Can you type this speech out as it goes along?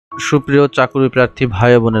সুপ্রিয় চাকরি প্রার্থী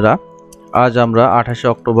ভাই বোনেরা, আজ আমরা 28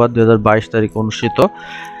 অক্টোবর 2022 তারিখে অনুষ্ঠিত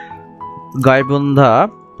গাইবান্ধা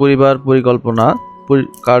পরিবার পরিকল্পনা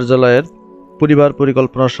কার্যালয়ের পরিবার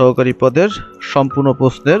পরিকল্পনা সহকারী পদের সম্পূর্ণ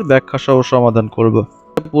প্রশ্নের ব্যাখ্যা সহ সমাধান করব।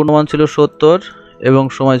 পূর্ণমান ছিল 70 এবং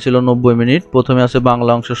সময় ছিল 90 মিনিট। প্রথমে আছে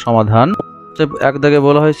বাংলা অংশের সমাধান। এক দাগে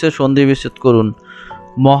বলা হয়েছে সন্ধি বিচ্ছেদ করুন।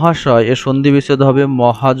 মহাশয় এর সন্ধি বিচ্ছেদ হবে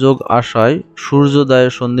মহাযোগ আশয়।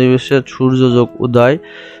 সূর্যোদয়ের সন্ধি বিচ্ছেদ সূর্যযোগ উদয়।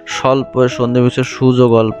 স্বল্প এর সন্ধি বিচ্ছেদ সুযোগ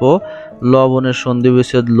অল্প। লবণের সন্ধি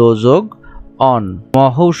বিচ্ছেদ লোযোগ অন।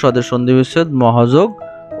 মহৌষধের সন্ধি বিচ্ছেদ মহাযোগ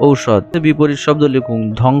ঔষধ। বিপরীত শব্দ লিখুন।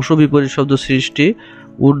 ধ্বংস বিপরীত শব্দ সৃষ্টি।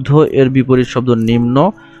 ঊর্ধ্ব এর বিপরীত শব্দ নিম্ন।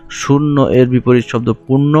 শূন্য এর বিপরীত শব্দ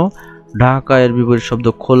পূর্ণ। ঢাকা এর বিপরীত শব্দ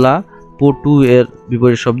খোলা। পটু এর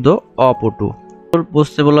বিপরীত শব্দ অপটু।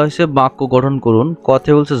 প্রশ্নে বলা হয়েছে বাক্য গঠন করুন।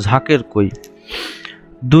 কথায় বলছে ঝাঁকের কই।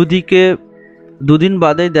 দুদিন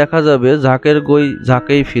বাদেই দেখা যাবে ঝাঁকের কই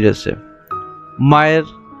ঝাঁকেই ফিরেছে।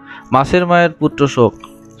 মাছের মায়ের পুত্র শোক।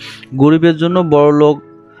 গরিবের জন্য বড়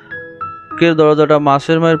লোকের দরজাটা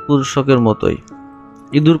মাছের মায়ের পুত্র শোকের মতোই।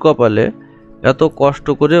 ইঁদুর কপালে এত কষ্ট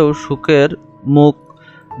করেও সুখের মুখ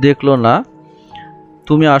দেখলো না,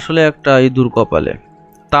 তুমি আসলে একটা ইঁদুর কপালে।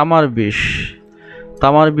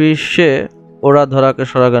 তামার বিষে ওরা ধরাকে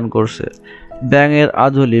সরাগান করছে। ব্যাঙের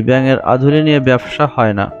আধুলি নিয়ে ব্যবসা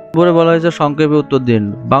হয় না। ভোরে বলা হয়েছে সংক্ষেপে উত্তর দিন।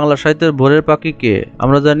 বাংলা সাহিত্যের ভোরের পাখি কে?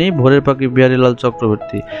 আমরা জানি ভোরের পাখি বিহারীলাল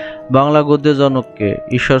চক্রবর্তী। বাংলা গদ্যের জনক কে?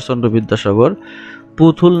 ঈশ্বরচন্দ্র বিদ্যাসাগর।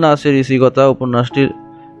 পুতুল নাচের ইসিকতা উপন্যাসটির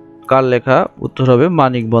কার লেখা? উত্তর হবে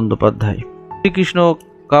মানিক বন্দ্যোপাধ্যায়। শ্রীকৃষ্ণ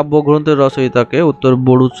কাব্যগ্রন্থের রচয়িতাকে? উত্তর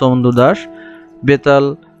বড়ুচন্দ্র দাস। বেতাল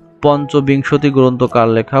পঞ্চবিংশতি গ্রন্থ কার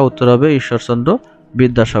লেখা? উত্তর হবে ঈশ্বরচন্দ্র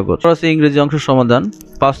বিদ্যাসাগর। ইংরেজি অংশ সমাধান।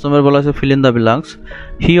 5 নম্বর বলা হয়েছে fill in the blanks.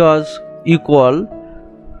 He was equal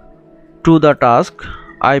to the task.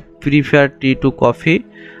 I prefer tea to coffee.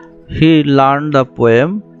 He learned the poem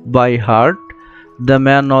by heart. The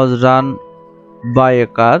man was run by a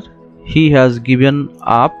car. He has given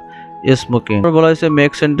up smoking. বলা হয়েছে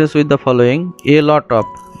make sentence with the following. A lot of.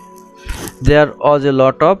 There was a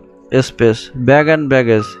lot of space. Bag and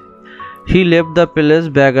baggage. He left the place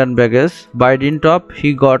bag and baggage. By dint of he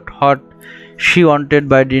got what she wanted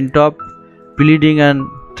by dint of pleading and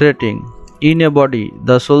threatening. In a body,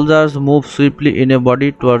 the soldiers moved swiftly in a body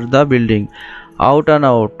towards the building. Out and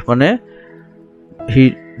out, মানে he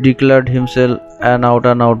declared himself an out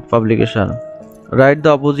and out publication. Write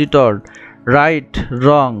the opposite word. Right,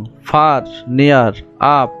 wrong, far, near,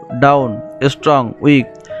 up, down, strong, weak,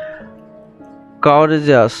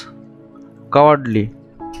 courageous, cowardly.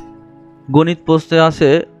 গণিত প্রশ্নে আছে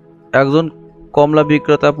একজন কমলা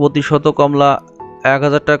বিক্রেতা প্রতি শত কমলা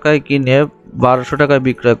 1000 টাকায় কিনে 1200 টাকায়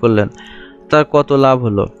বিক্রয় করলেন, তার কত লাভ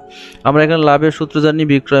হলো? আমরা এখানে লাভের সূত্র জানি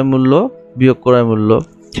বিক্রয় মূল্য বিয়োগ ক্রয় মূল্য।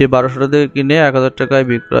 সে 1200 টাকা দিয়ে কিনে 1000 টাকায়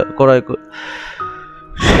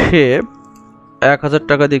সে 1000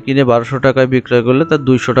 টাকা দিয়ে কিনে 1200 টাকায় বিক্রয় করলে তার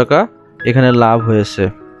 200 টাকা এখানে লাভ হয়েছে।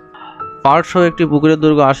 পাড় সহ একটি পুকুরের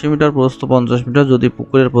দৈর্ঘ্য 80 মিটার, প্রস্থ 50 মিটার। যদি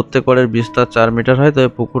পুকুরের প্রত্যেক পাড়ের বিস্তার 4 মিটার হয় তবে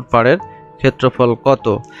পুকুর পাড়ের ক্ষেত্রফল কত?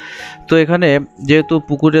 তো এখানে যেহেতু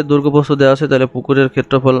পুকুরের দৈর্ঘ্য প্রস্থ দেওয়া আছে তাহলে পুকুরের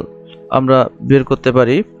ক্ষেত্রফল আমরা বের করতে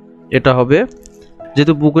পারি। এটা হবে,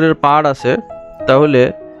 যেহেতু পুকুরের পাড় আছে তাহলে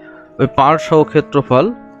ওই পাড় সহ ক্ষেত্রফল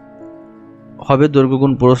হবে দৈর্ঘ্য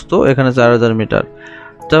গুণ প্রস্থ, এখানে 4000 মিটার।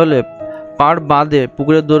 তাহলে পাড় বাদে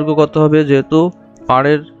পুকুরের দৈর্ঘ্য কত হবে? যেহেতু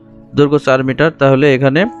পাড়ের দৈর্ঘ্য 4 মিটার তাহলে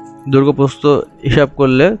এখানে দৈর্ঘ্য প্রস্থ হিসাব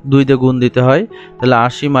করলে 2 দিয়ে গুণ দিতে হয়। তাহলে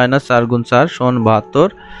 80 - 4 × 4 = 72।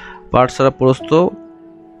 পাড় ছাড়া প্রস্থ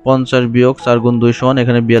 50 - 4 × 2 =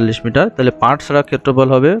 এখানে 42 মিটার। তাহলে পাড় ছাড়া ক্ষেত্রফল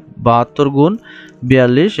হবে 72 ×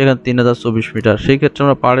 42, এখানে 3024 মিটার। সেই ক্ষেত্রে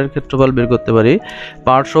আমরা পাড়ের ক্ষেত্রফল বের করতে পারি।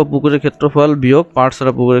 পাড় সহ পুকুরের ক্ষেত্রফল বিয়োগ পাড়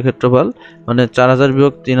ছাড়া পুকুরের ক্ষেত্রফল, মানে 4000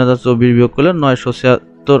 - 3024 বিয়োগ করলে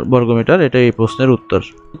 976 বর্গমিটার। এটাই এই প্রশ্নের উত্তর।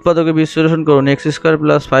 উৎপাদকে বিশ্লেষণ করুন। x²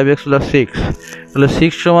 + 5x + 6। তাহলে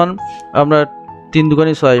 6 সমান আমরা 3 × 2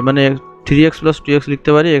 = 6, মানে 3x + 2x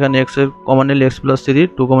লিখতে পারি। এখানে x এর কমন নিলে x + 3,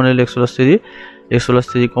 2 কমন নিলে x + 3, x +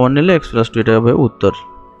 3 কমন নিলে x + 2। এটা হবে উত্তর।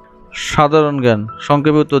 সাধারণ জ্ঞান।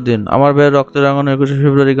 সংক্ষেপে উত্তর দিন। আমার ভাইয়ের রক্তের রাঙানো 21শে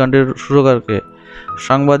ফেব্রুয়ারি গানটির সুরকারকে?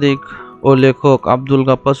 সাংবাদিক ও লেখক আব্দুল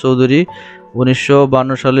গাফফার চৌধুরী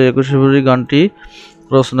 1952 সালে 21শে ফেব্রুয়ারি গানটি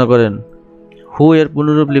রচনা করেন। হু এর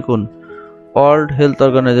পুনরূপ লিখুন। World health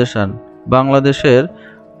organisation. বাংলাদেশের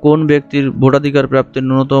কোন ব্যক্তির ভোটাধিকার প্রাপ্তির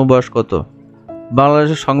ন্যূনতম বয়স কত?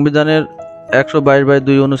 বাংলাদেশের সংবিধানের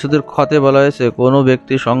 122/2 অনুচ্ছেদের খতে বলা হয়েছে কোনো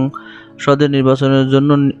ব্যক্তি সংসদের নির্বাচনের জন্য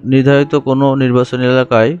নির্ধারিত কোনো নির্বাচনী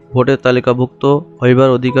এলাকায় ভোটের তালিকাভুক্ত হইবার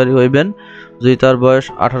অধিকারী হইবেন যদি তার বয়স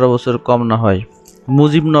 18 বছর কম না হয়।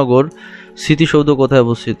 মুজিবনগর স্মৃতিসৌধ কোথায়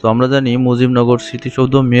অবস্থিত? আমরা জানি মুজিবনগর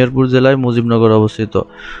স্মৃতিসৌধ মেহেরপুর জেলায় মুজিবনগর অবস্থিত।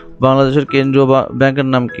 বাংলাদেশের কেন্দ্রীয় ব্যাংকের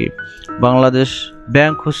নাম কি? বাংলাদেশ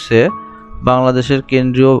ব্যাংক হচ্ছে বাংলাদেশের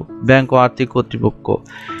কেন্দ্রীয় ব্যাংক ও আর্থিক কর্তৃপক্ষ।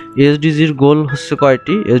 এসডিজির গোল হচ্ছে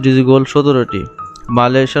কয়টি? এসডিজি গোল 17টি।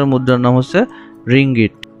 মালয়েশিয়ার মুদ্রার নাম হচ্ছে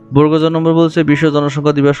রিঙ্গিট। বর্গজন নম্বর বলছে বিশ্ব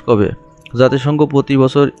জনসংখ্যা দিবস কবে? জাতিসংঘ প্রতি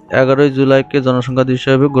বছর 11 জুলাইকে জনসংখ্যা দিবস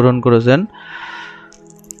হিসেবে গ্রহণ করেছেন।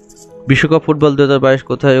 বিশ্বকাপ ফুটবল 2022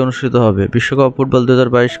 কোথায় অনুষ্ঠিত হবে? বিশ্বকাপ ফুটবল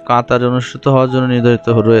 2022 কাতারে অনুষ্ঠিত হওয়ার জন্য নির্ধারিত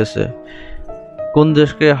রয়েছে। কোন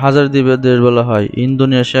দেশকে হাজার দ্বীপের দেশ বলা হয়?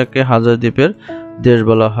 ইন্দোনেশিয়াকে হাজার দ্বীপের দেশ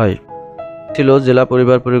বলা হয়। ছিল জেলা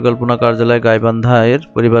পরিবার পরিকল্পনা কার্যালয় গাইবান্ধায়ের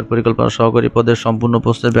পরিবার পরিকল্পনা সহকারী পদের সম্পূর্ণ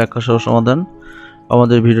প্রশ্নের ব্যাখ্যা সহ সমাধান।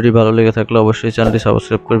 আমাদের ভিডিওটি ভালো লেগে থাকলে অবশ্যই চ্যানেলটি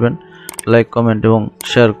সাবস্ক্রাইব করবেন, লাইক কমেন্ট এবং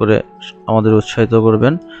শেয়ার করে আমাদের উৎসাহিত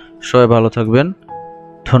করবেন। সবাই ভালো থাকবেন,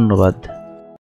 ধন্যবাদ।